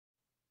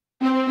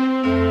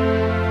Hi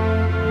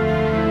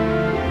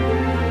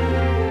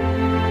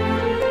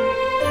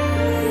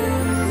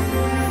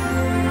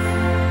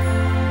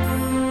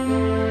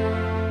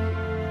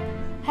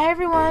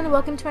everyone,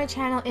 welcome to my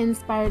channel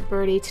Inspired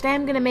Birdie. Today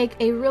I'm going to make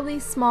a really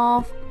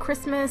small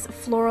Christmas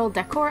floral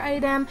decor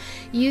item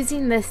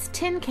using this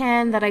tin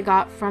can that I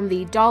got from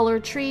the Dollar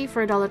Tree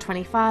for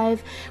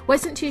 $1.25.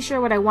 Wasn't too sure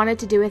what I wanted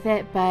to do with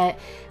it, but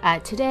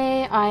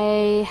today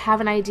I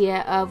have an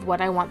idea of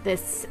what I want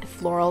this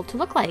floral to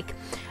look like.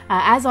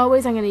 As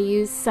always, I'm going to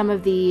use some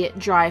of the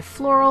dry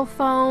floral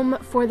foam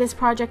for this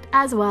project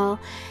as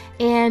well,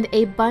 and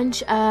a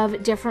bunch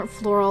of different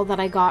floral that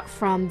I got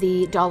from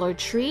the Dollar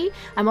Tree.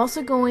 I'm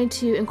also going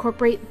to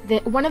incorporate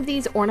one of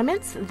these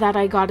ornaments that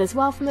I got as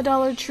well from the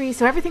Dollar Tree.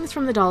 So everything's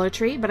from the Dollar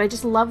Tree, but I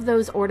just love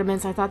those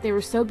ornaments. I thought they were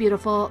so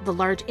beautiful. The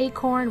large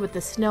acorn with the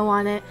snow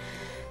on it.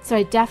 So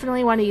I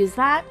definitely want to use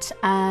that.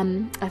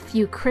 A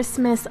few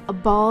Christmas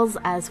balls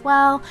as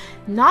well.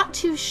 Not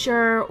too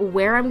sure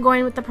where I'm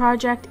going with the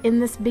project in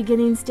this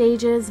beginning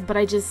stages, but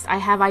I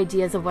have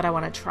ideas of what I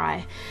want to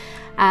try.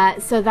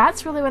 So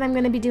that's really what I'm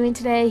going to be doing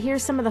today.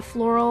 Here's some of the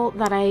floral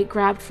that I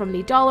grabbed from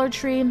the Dollar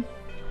Tree.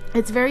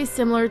 It's very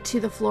similar to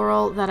the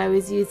floral that I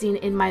was using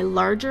in my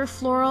larger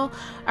floral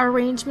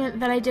arrangement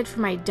that I did for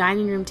my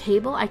dining room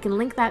table. I can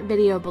link that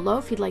video below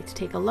if you'd like to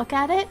take a look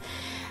at it.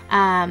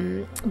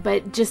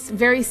 But just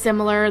very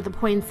similar. The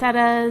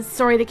poinsettias,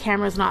 sorry the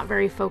camera's not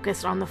very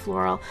focused on the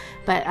floral,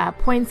 but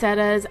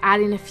poinsettias,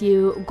 adding a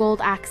few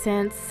gold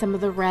accents, some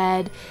of the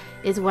red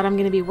is what I'm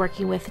going to be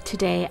working with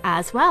today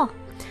as well.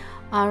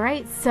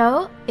 Alright,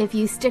 so if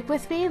you stick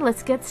with me,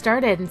 let's get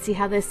started and see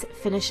how this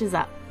finishes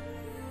up.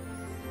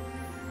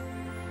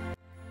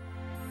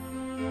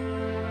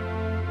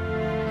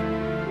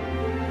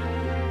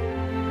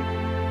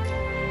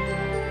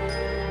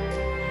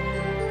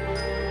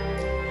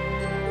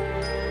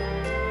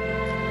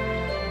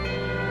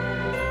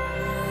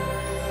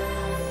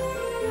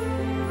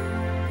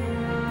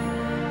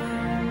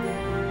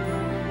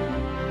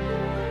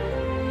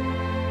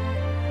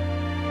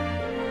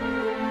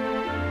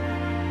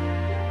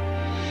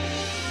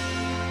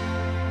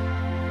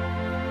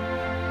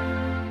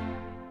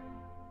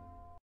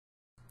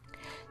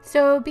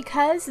 So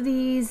because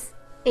these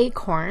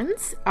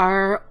acorns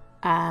are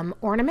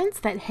ornaments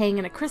that hang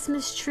in a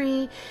Christmas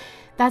tree,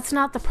 that's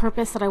not the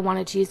purpose that I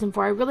wanted to use them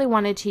for. I really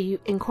wanted to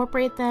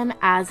incorporate them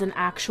as an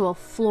actual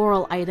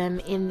floral item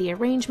in the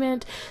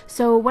arrangement.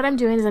 So what I'm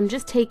doing is I'm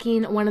just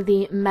taking one of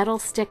the metal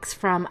sticks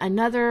from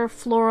another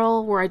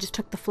floral where I just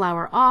took the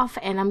flower off,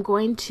 and I'm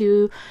going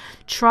to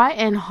try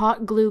and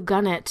hot glue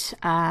gun it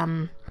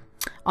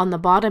on the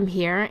bottom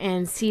here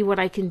and see what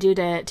I can do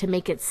to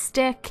make it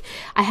stick.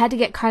 I had to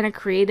get kind of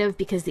creative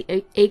because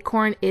the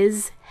acorn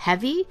is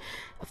heavy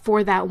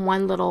for that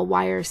one little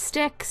wire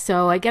stick,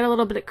 so I get a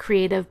little bit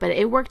creative, but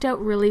it worked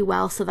out really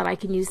well so that I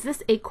can use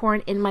this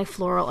acorn in my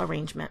floral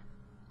arrangement.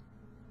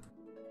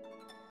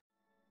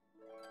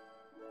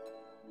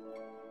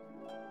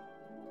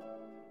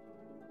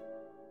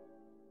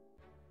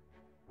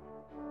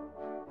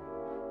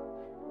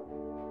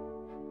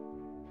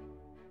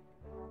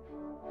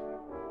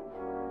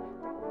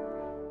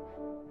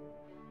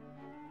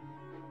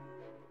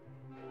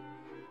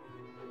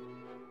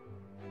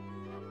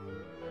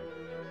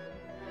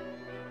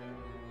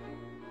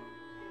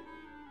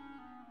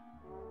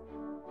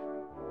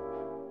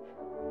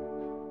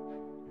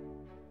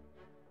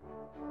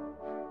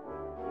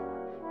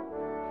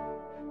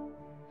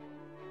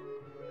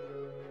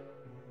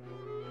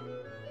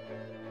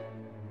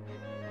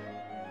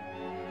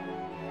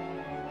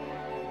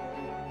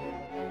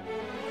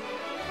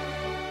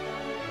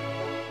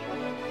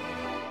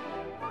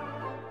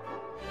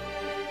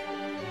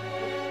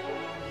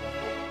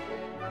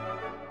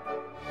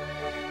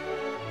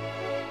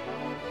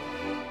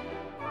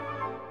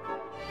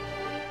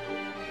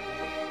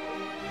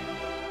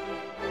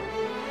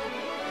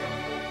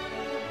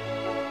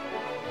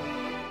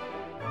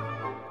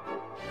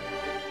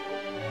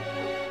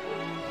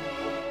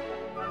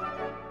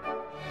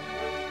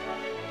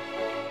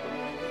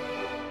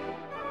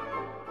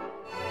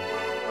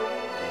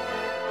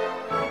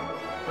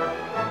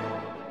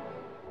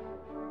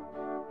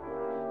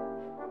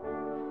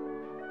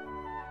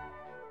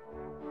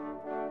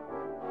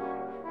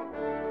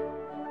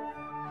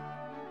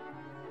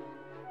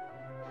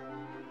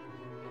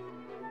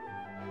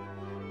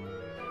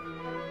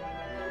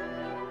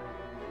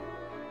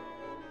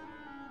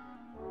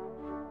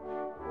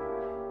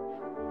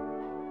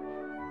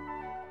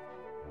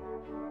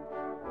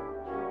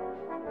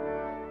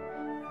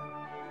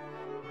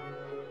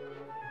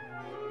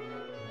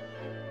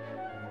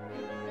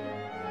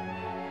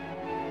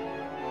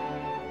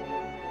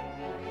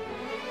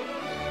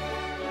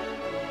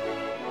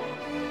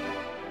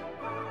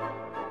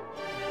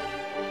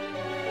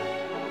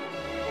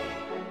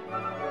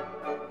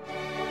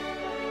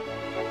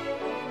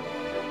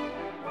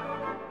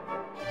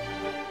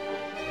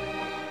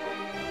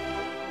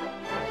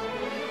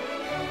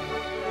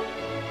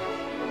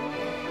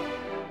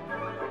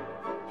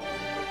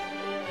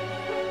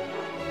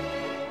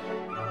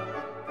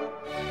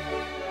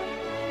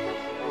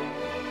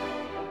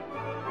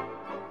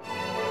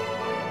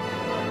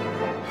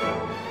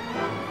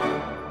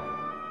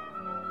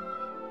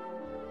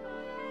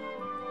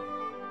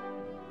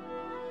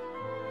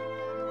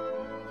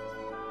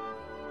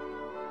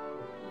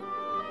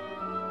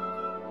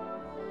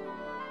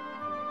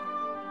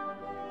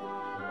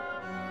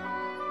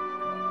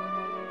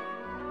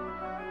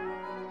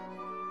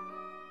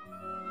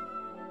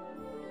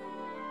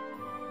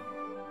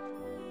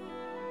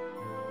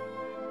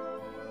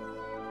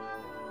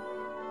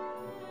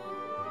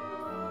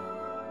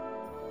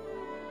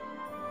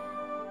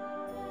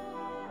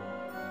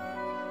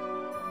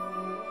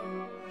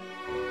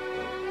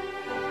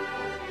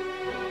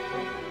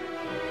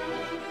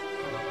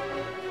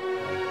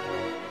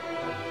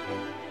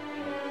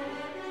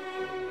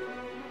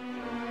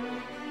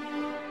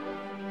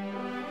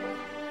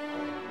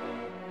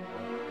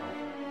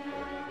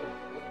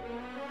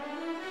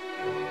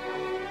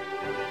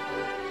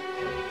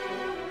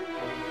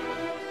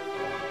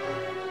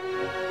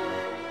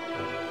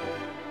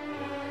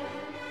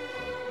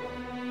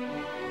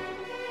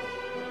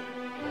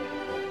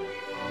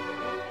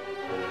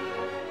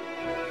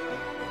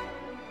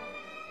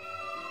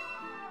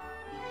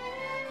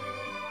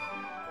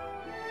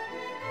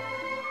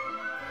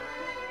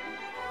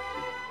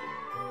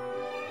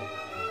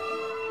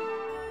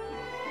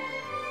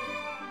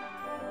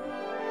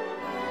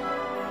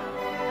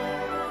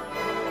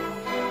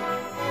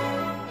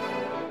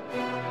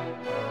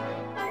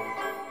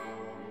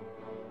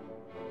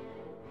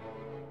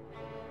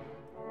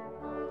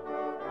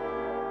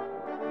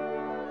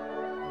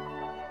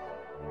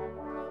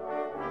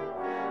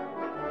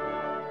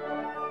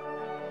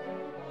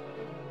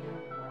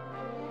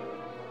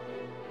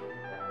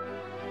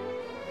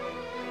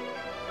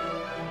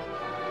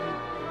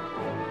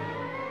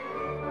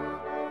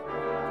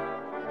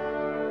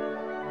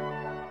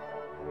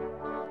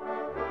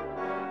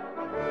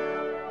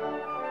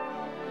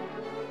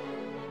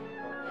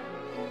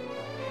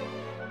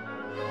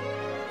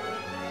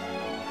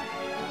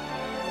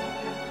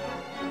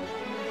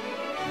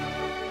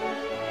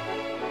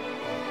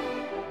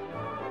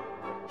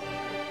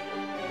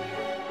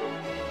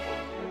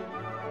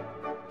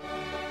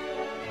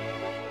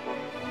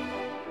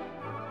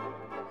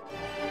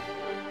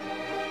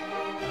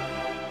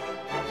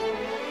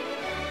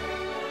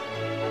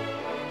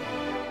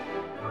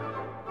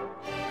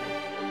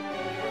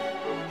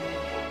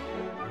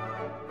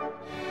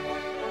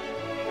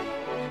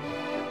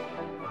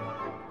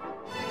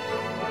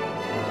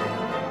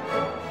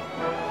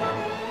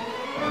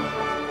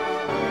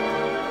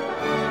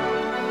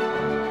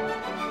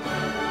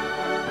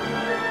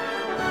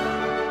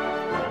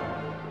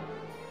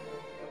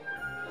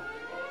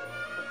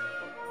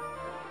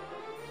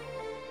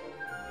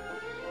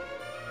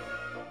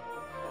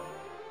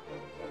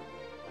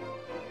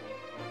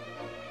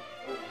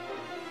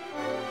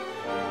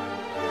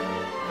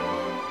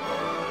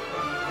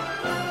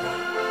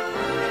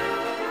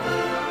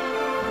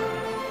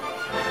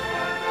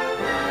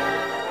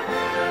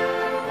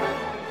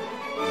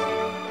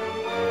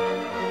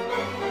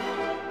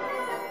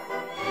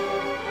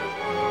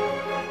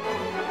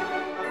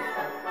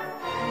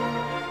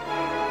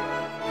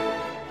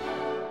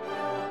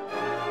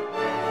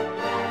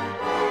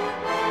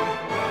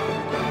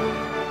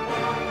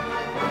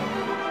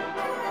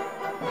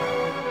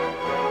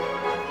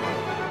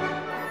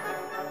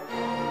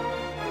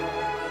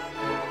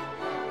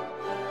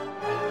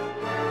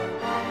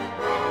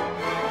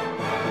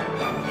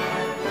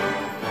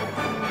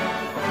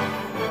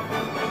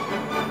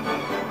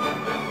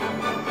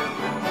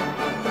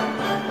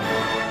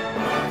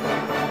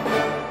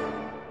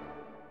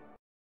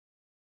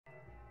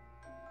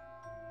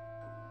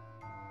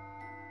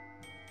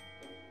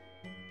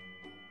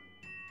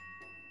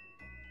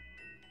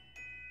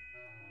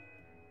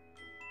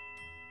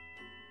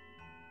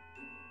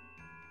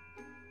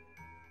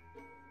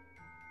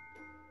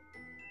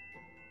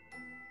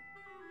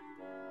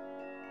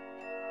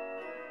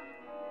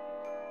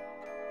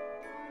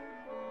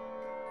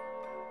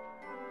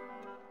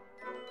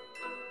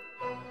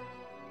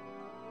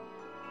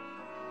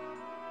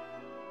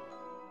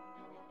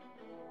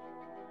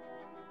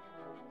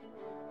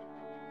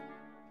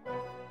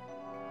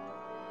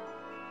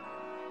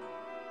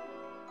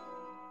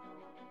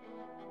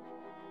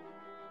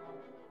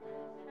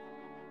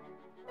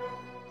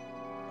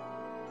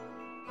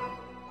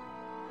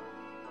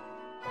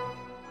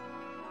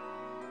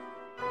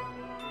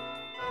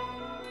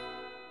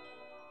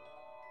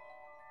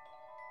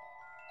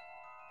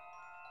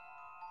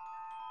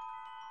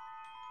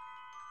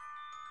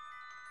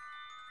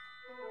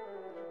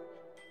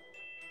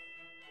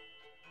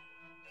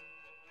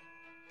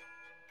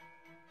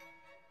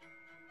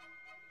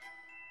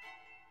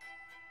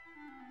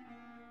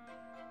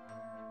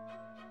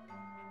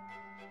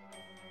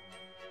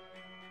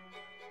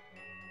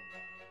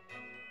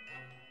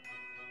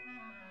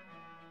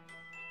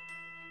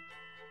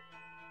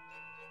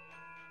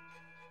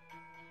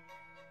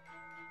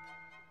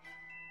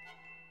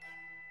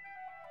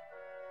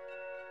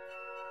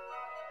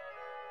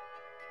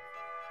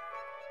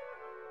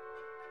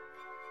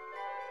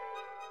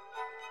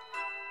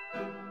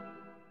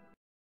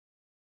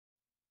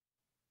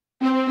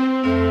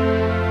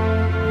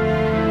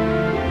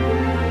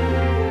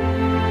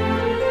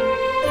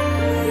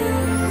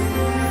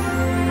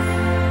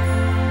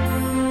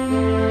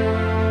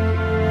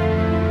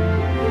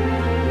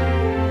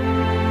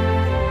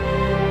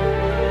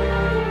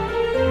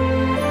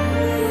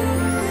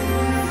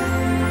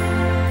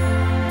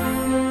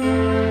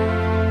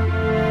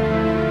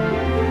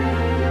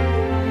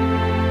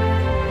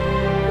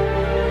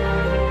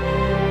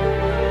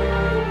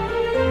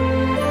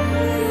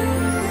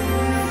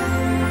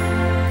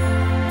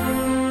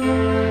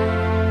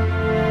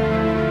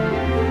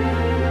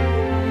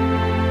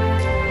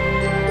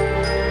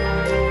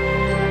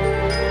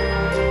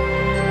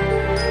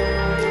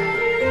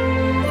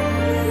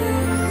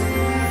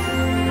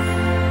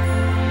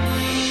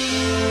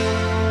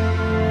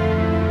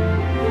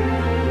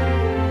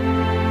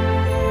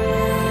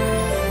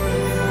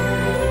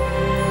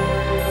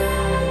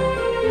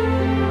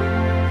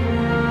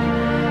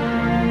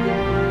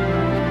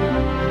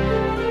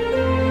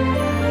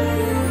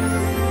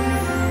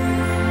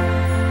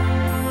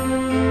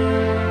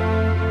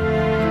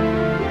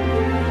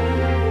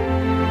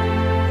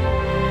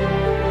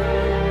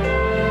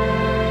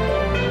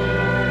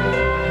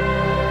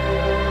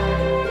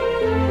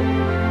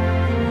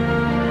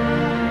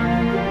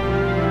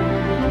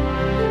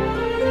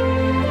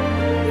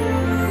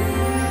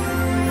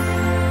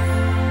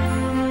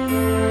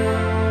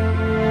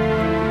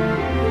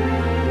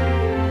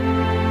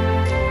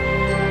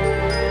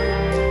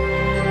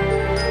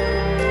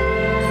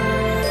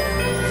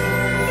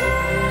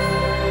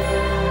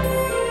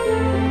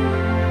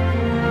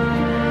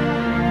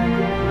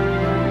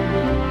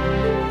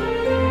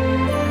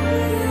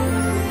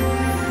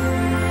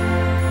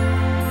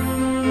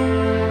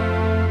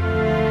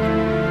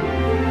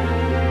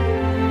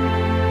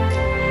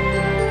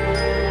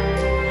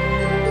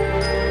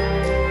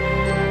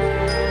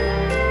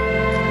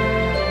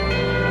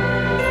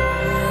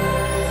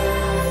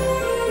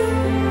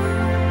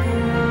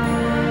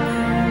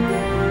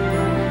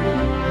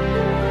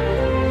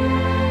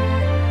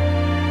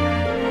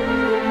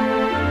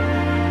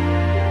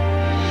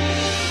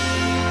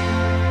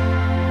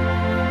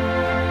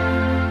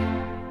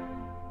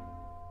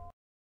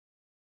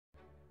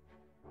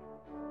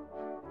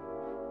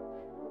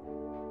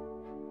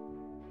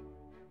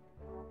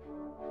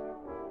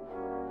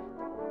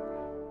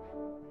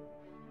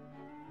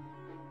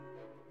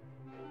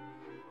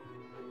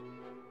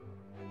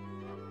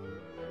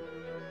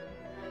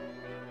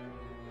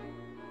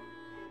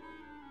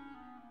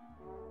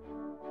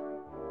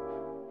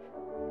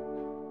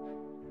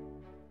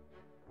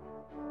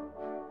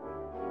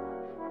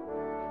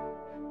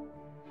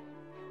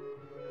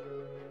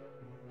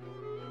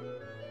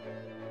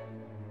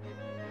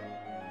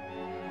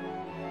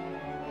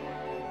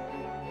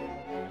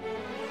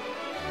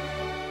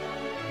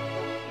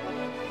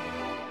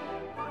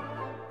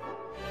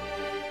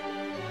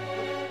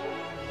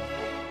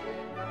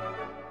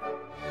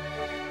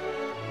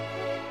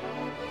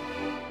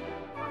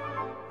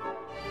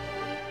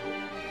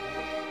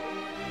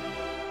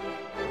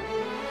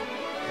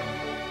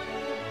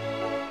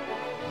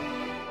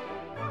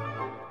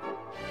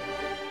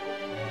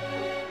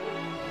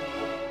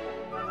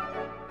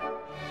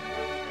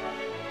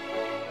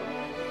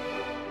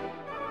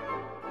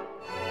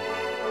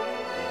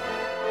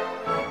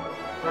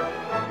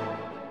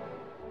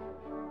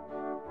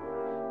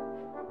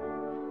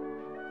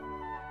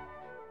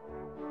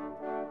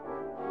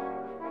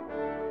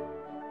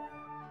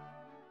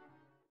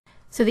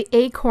 So the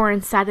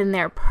acorn sat in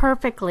there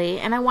perfectly,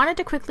 and I wanted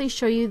to quickly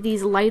show you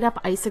these light up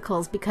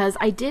icicles because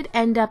I did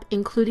end up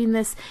including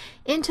this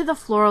into the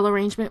floral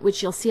arrangement,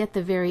 which you'll see at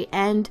the very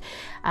end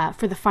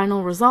for the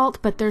final result,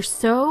 but they're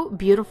so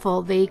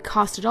beautiful. They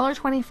cost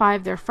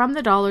 $1.25. They're from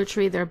the Dollar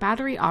Tree. They're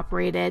battery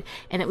operated,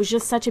 and it was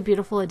just such a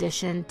beautiful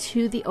addition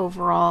to the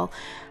overall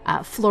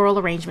floral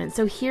arrangement.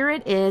 So here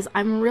it is.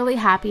 I'm really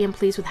happy and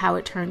pleased with how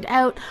it turned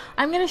out.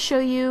 I'm going to show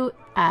you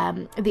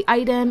the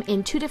item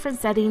in 2 different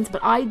settings,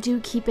 but I do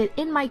keep it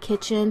in my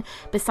kitchen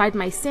beside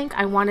my sink.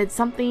 I wanted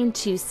something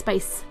to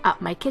spice up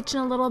my kitchen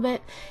a little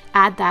bit,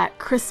 add that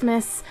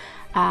Christmas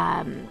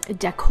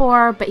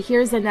decor. But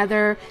here's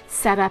another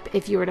setup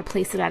if you were to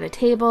place it at a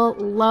table.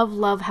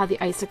 Love how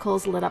the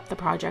icicles lit up the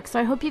project. So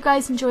I hope you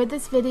guys enjoyed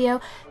this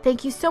video.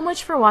 Thank you so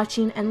much for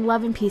watching, and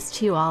love and peace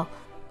to you all.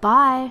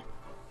 Bye.